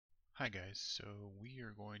Hi guys, so we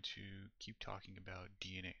are going to keep talking about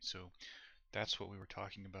DNA. So that's what we were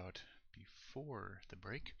talking about before the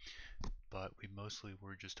break, but we mostly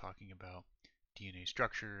were just talking about DNA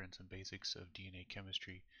structure and some basics of DNA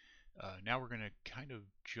chemistry. Now we're going to kind of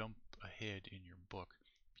jump ahead in your book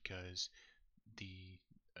because the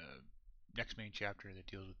next main chapter that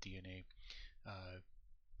deals with DNA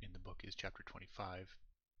in the book is chapter 25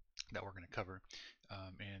 that we're going to cover.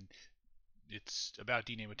 And it's about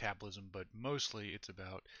DNA metabolism, but mostly it's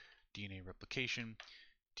about DNA replication,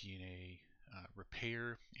 DNA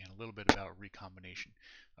repair, and a little bit about recombination.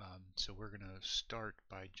 So we're going to start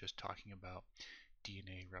by just talking about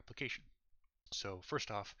DNA replication. So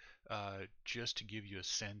first off, just to give you a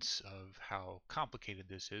sense of how complicated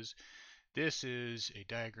this is a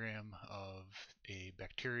diagram of a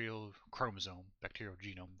bacterial chromosome, bacterial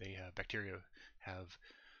genome. Bacteria have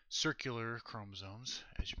circular chromosomes,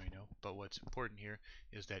 as you may know, but what's important here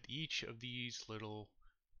is that each of these little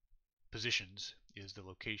positions is the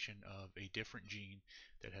location of a different gene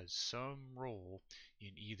that has some role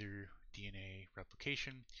in either DNA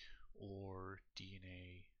replication or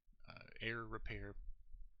DNA error repair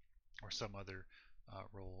or some other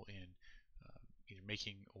role in either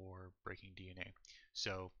making or breaking DNA.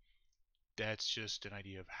 So that's just an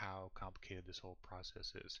idea of how complicated this whole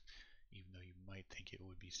process is, even though you might think it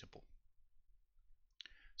would be simple.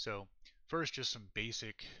 So first, just some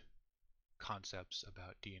basic concepts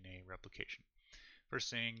about DNA replication. First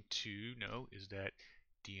thing to know is that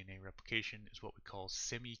DNA replication is what we call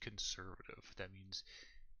semi-conservative. That means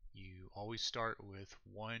you always start with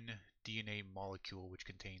one DNA molecule which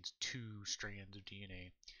contains two strands of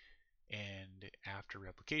DNA, and after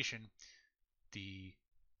replication, the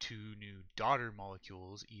two new daughter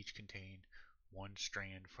molecules each contain one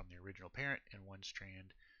strand from the original parent and one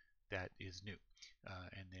strand that is new.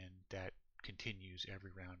 And then that continues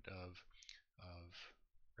every round of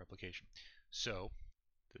replication. So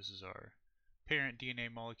this is our parent DNA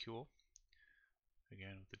molecule,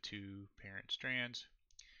 again with the two parent strands,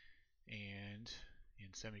 and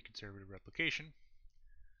in semi-conservative replication,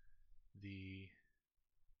 the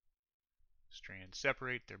strands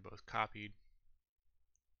separate, they're both copied.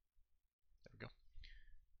 There we go.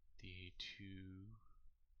 The two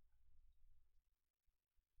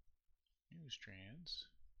new strands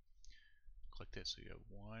look like this. So you have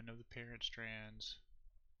one of the parent strands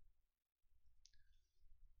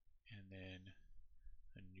and then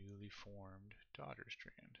a newly formed daughter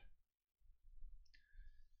strand.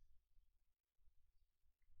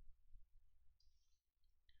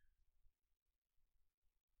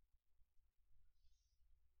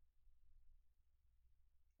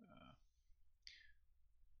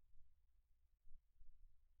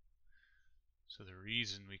 So the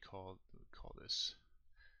reason we call this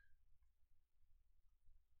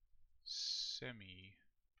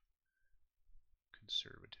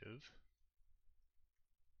semi-conservative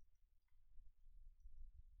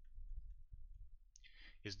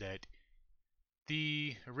is that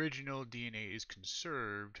the original DNA is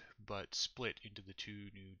conserved but split into the two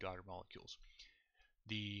new daughter molecules.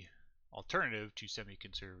 The alternative to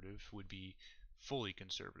semi-conservative would be fully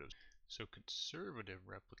conservative. So conservative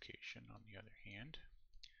replication, on the other hand,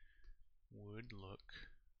 would look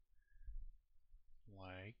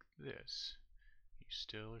like this. You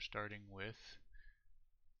still are starting with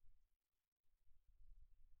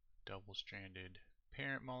double-stranded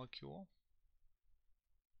parent molecule,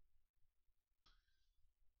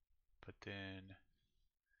 but then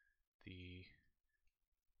the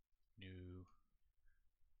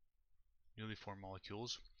newly formed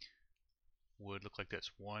molecules would look like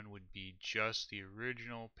this. One would be just the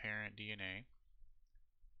original parent DNA,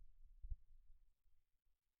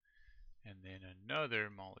 and then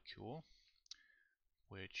another molecule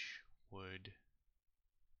which would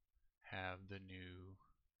have the new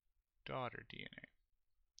daughter DNA.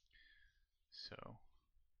 So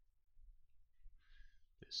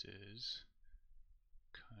this is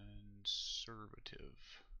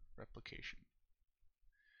conservative replication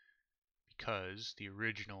because the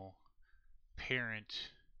original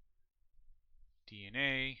parent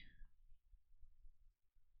DNA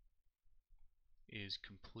is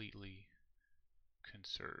completely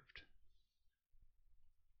conserved.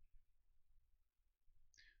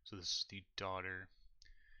 So this is the daughter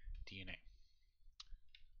DNA.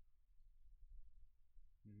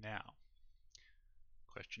 Now,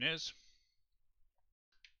 question is,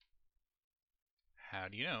 how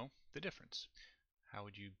do you know the difference? How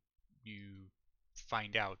would you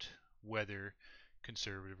find out whether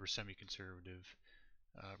conservative or semi-conservative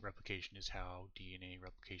replication is how DNA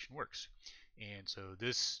replication works? And so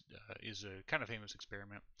this is a kind of famous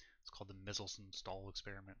experiment It's called the Michelson-Stahl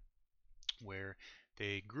experiment, where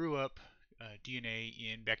they grew up DNA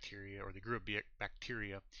in bacteria, or they grew up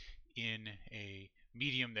bacteria in a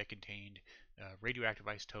medium that contained a radioactive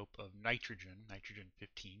isotope of nitrogen, nitrogen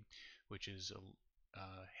 15, which is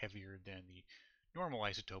heavier than the normal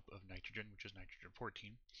isotope of nitrogen, which is nitrogen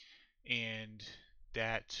 14. And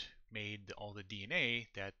that made all the DNA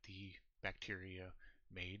that the bacteria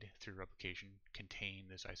made through replication contain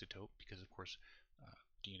this isotope, because of course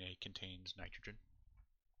DNA contains nitrogen.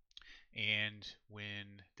 And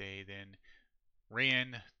when they then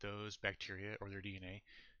ran those bacteria or their DNA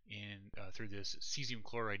through this cesium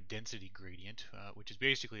chloride density gradient, which is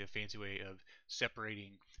basically a fancy way of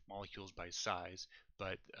separating molecules by size,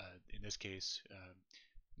 but in this case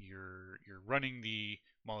you're running the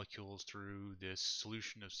molecules through this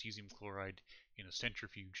solution of cesium chloride in a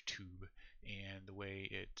centrifuge tube, and the way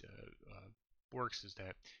it works is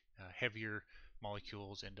that heavier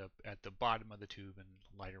molecules end up at the bottom of the tube and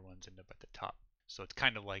lighter ones end up at the top. So it's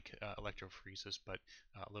kind of like electrophoresis, but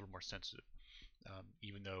a little more sensitive.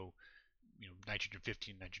 Even though nitrogen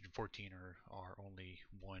 15 and nitrogen 14 are only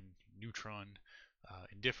one neutron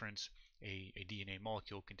in difference, a DNA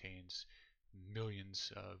molecule contains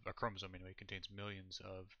millions of, a chromosome anyway, contains millions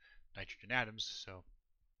of nitrogen atoms, so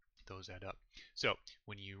those add up. So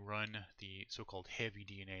when you run the so-called heavy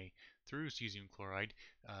DNA through cesium chloride,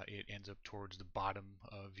 it ends up towards the bottom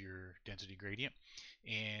of your density gradient,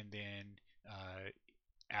 and then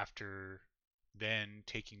after then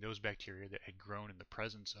taking those bacteria that had grown in the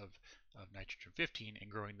presence of nitrogen 15 and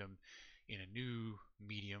growing them in a new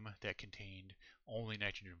medium that contained only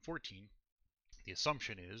nitrogen 14, the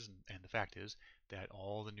assumption is, and the fact is, that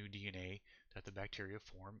all the new DNA that the bacteria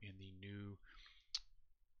form in the new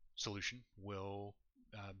solution will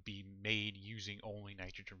be made using only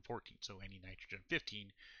nitrogen 14. So any nitrogen 15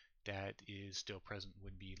 that is still present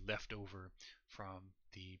would be left over from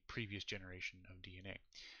the previous generation of DNA.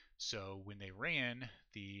 So when they ran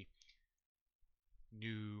the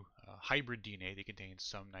new hybrid DNA that contains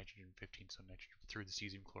some nitrogen 15, some nitrogen through the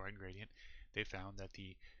cesium chloride gradient, they found that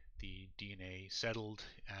the DNA settled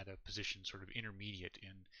at a position sort of intermediate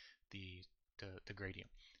in the gradient,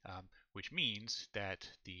 which means that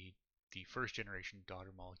the first generation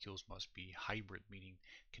daughter molecules must be hybrid, meaning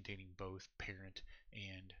containing both parent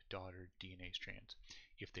and daughter DNA strands.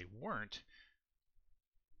 If they weren't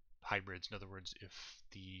hybrids, in other words, if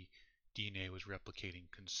the DNA was replicating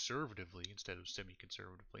conservatively instead of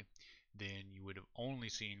semi-conservatively, then you would have only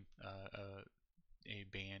seen a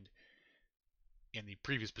band in the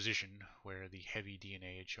previous position where the heavy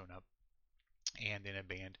DNA had shown up, and then a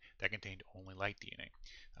band that contained only light DNA.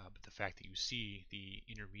 But the fact that you see the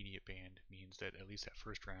intermediate band means that at least that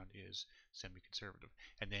first round is semi-conservative.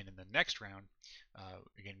 And then in the next round,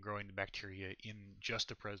 again growing the bacteria in just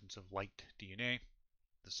the presence of light DNA,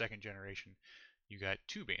 the second generation, you got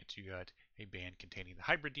two bands. You got a band containing the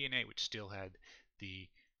hybrid DNA, which still had the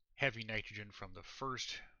heavy nitrogen from the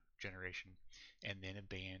first generation, and then a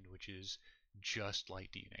band which is just light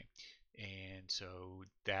DNA. And so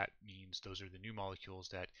that means those are the new molecules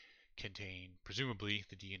that contain presumably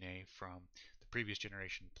the DNA from the previous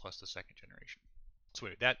generation plus the second generation. So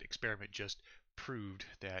that experiment just proved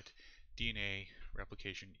that DNA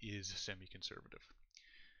replication is semi-conservative.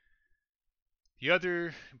 The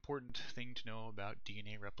other important thing to know about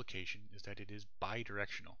DNA replication is that it is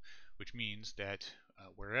bidirectional, which means that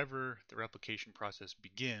wherever the replication process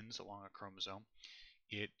begins along a chromosome,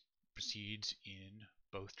 it proceeds in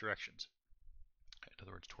both directions. In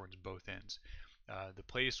other words, towards both ends. The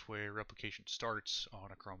place where replication starts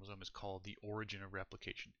on a chromosome is called the origin of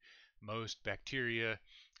replication. Most bacteria,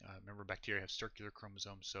 remember bacteria have circular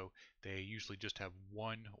chromosomes, so they usually just have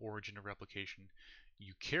one origin of replication.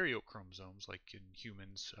 Eukaryote chromosomes, like in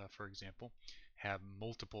humans, for example, have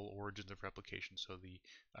multiple origins of replication, so the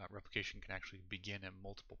replication can actually begin at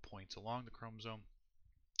multiple points along the chromosome,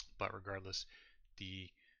 but regardless, the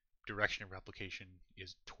direction of replication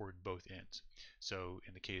is toward both ends. So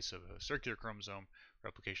in the case of a circular chromosome,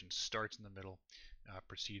 replication starts in the middle,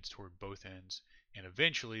 proceeds toward both ends, and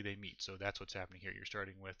eventually they meet. So that's what's happening here. You're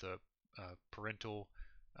starting with a parental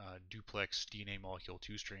duplex DNA molecule,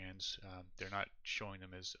 two strands. They're not showing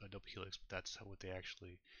them as a double helix, but that's what they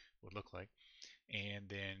actually would look like. And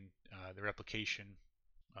then the replication,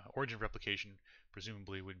 origin of replication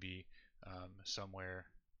presumably would be somewhere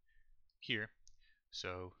here.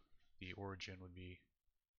 So the origin would be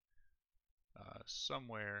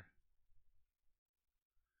somewhere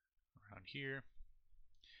around here,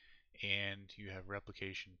 and you have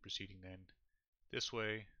replication proceeding then this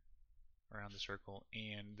way around the circle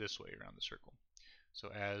and this way around the circle. So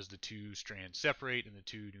as the two strands separate and the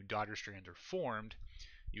two new daughter strands are formed,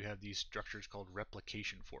 you have these structures called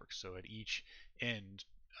replication forks. So at each end,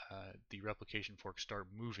 the replication forks start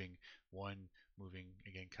moving, one moving,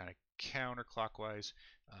 again, kind of counterclockwise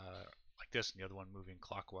like this, and the other one moving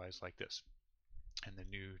clockwise like this. And the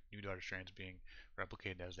new daughter strands being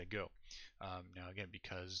replicated as they go. Now again,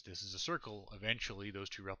 because this is a circle, eventually those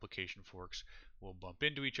two replication forks will bump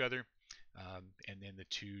into each other, and then the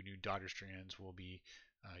two new daughter strands will be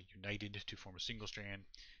united to form a single strand,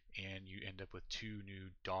 and you end up with two new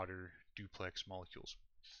daughter duplex molecules.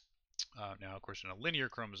 Now, of course, in a linear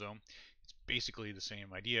chromosome, it's basically the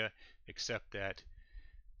same idea, except that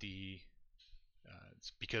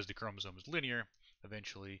because the chromosome is linear,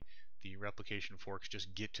 eventually the replication forks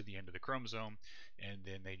just get to the end of the chromosome, and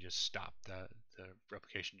then they just stop. The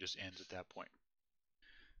replication just ends at that point.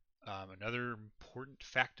 Another important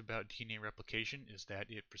fact about DNA replication is that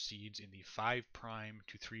it proceeds in the 5'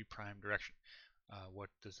 to 3' direction. What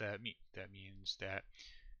does that mean? That means that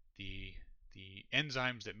the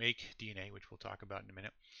enzymes that make DNA, which we'll talk about in a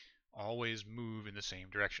minute, always move in the same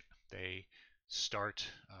direction. They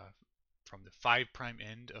start from the 5'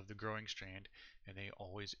 end of the growing strand, and they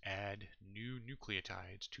always add new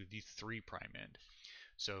nucleotides to the 3' end.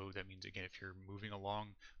 So that means, again, if you're moving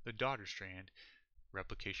along the daughter strand,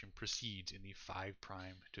 replication proceeds in the 5'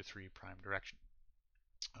 to 3' direction.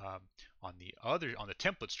 On the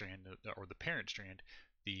template strand, or the parent strand,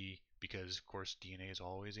 because of course DNA is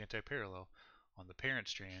always anti-parallel, on the parent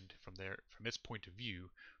strand, from its point of view,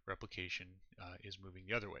 replication is moving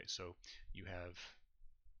the other way. So you have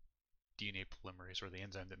DNA polymerase, or the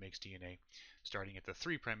enzyme that makes DNA, starting at the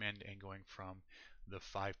 3' end and going from the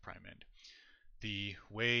 5' end. The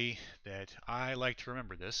way that I like to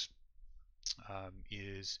remember this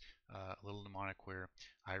is a little mnemonic where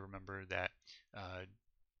I remember that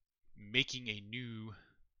making a new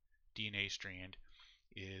DNA strand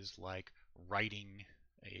is like writing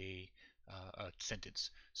a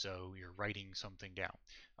sentence. So you're writing something down.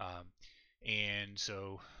 And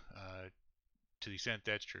so to the extent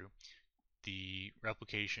that's true, the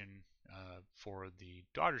replication for the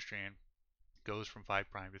daughter strand goes from 5'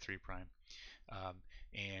 to 3'.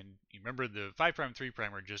 And you remember the 5' and 3'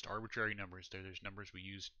 are just arbitrary numbers. There's numbers we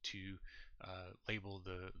use to label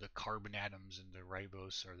the carbon atoms in the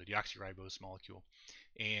ribose or the deoxyribose molecule.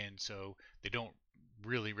 And so they don't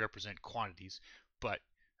really represent quantities, but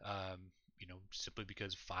simply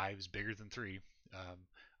because 5 is bigger than 3,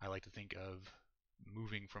 I like to think of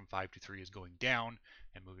moving from 5 to 3 as going down,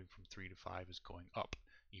 and moving from 3 to 5 is going up,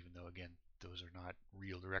 even though, again, those are not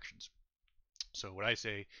real directions. So what I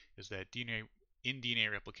say is that in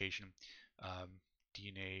DNA replication,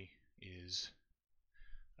 DNA is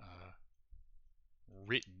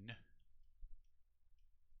written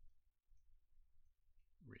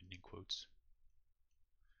in quotes,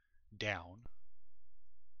 down,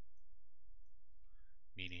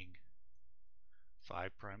 meaning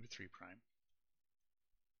 5' to 3',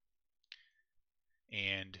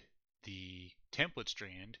 and the template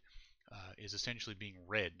strand is essentially being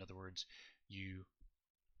read. In other words, you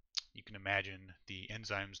can imagine the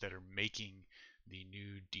enzymes that are making the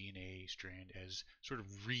new DNA strand as sort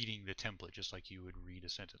of reading the template, just like you would read a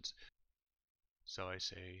sentence. So I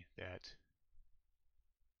say that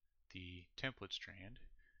the template strand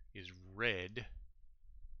is read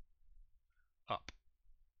up,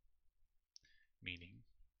 meaning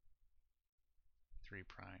 3'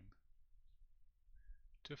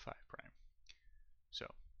 to 5'. So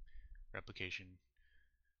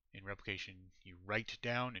in replication, you write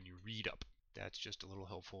down and you read up. That's just a little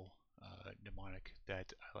helpful mnemonic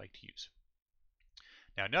that I like to use.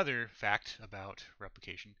 Now, another fact about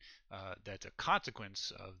replication that's a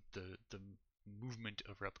consequence of the movement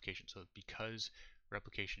of replication. So because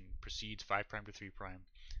replication proceeds 5' to 3'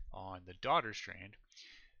 on the daughter strand,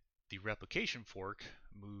 the replication fork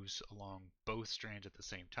moves along both strands at the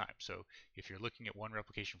same time. So if you're looking at one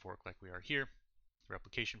replication fork like we are here, the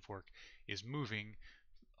replication fork is moving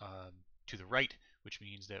to the right, which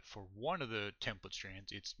means that for one of the template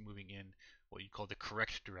strands, it's moving in what you call the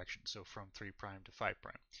correct direction, so from 3' to 5'.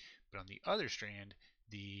 But on the other strand,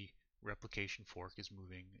 the replication fork is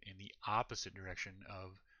moving in the opposite direction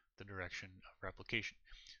of the direction of replication.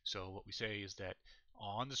 So what we say is that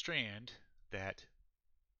on the strand that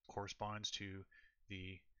corresponds to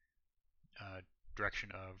the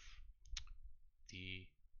direction of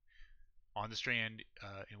on the strand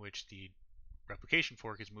in which the replication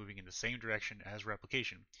fork is moving in the same direction as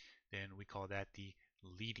replication, then we call that the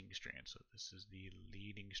leading strand. So this is the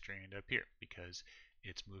leading strand up here because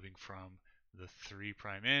it's moving from the 3'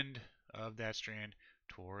 end of that strand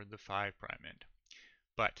toward the 5' end.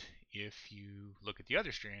 But if you look at the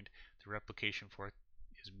other strand, the replication fork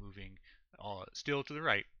is moving still to the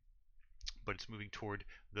right, but it's moving toward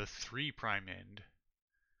the 3' end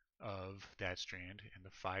of that strand and the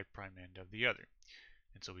 5' end of the other.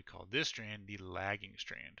 And so we call this strand the lagging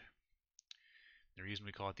strand. The reason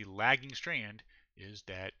we call it the lagging strand is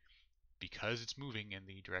that because it's moving in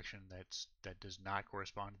the direction that does not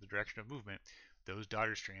correspond to the direction of movement, those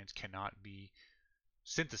daughter strands cannot be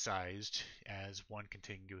synthesized as one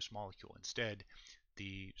contiguous molecule. Instead,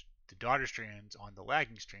 the daughter strands on the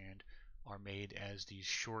lagging strand are made as these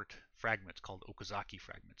short fragments called Okazaki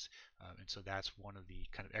fragments. And so that's one of the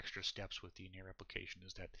kind of extra steps with DNA replication,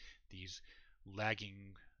 is that these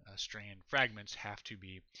lagging strand fragments have to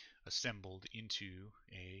be assembled into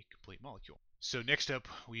a complete molecule. So next up,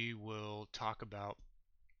 we will talk about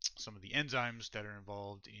some of the enzymes that are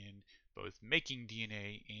involved in both making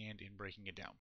DNA and in breaking it down.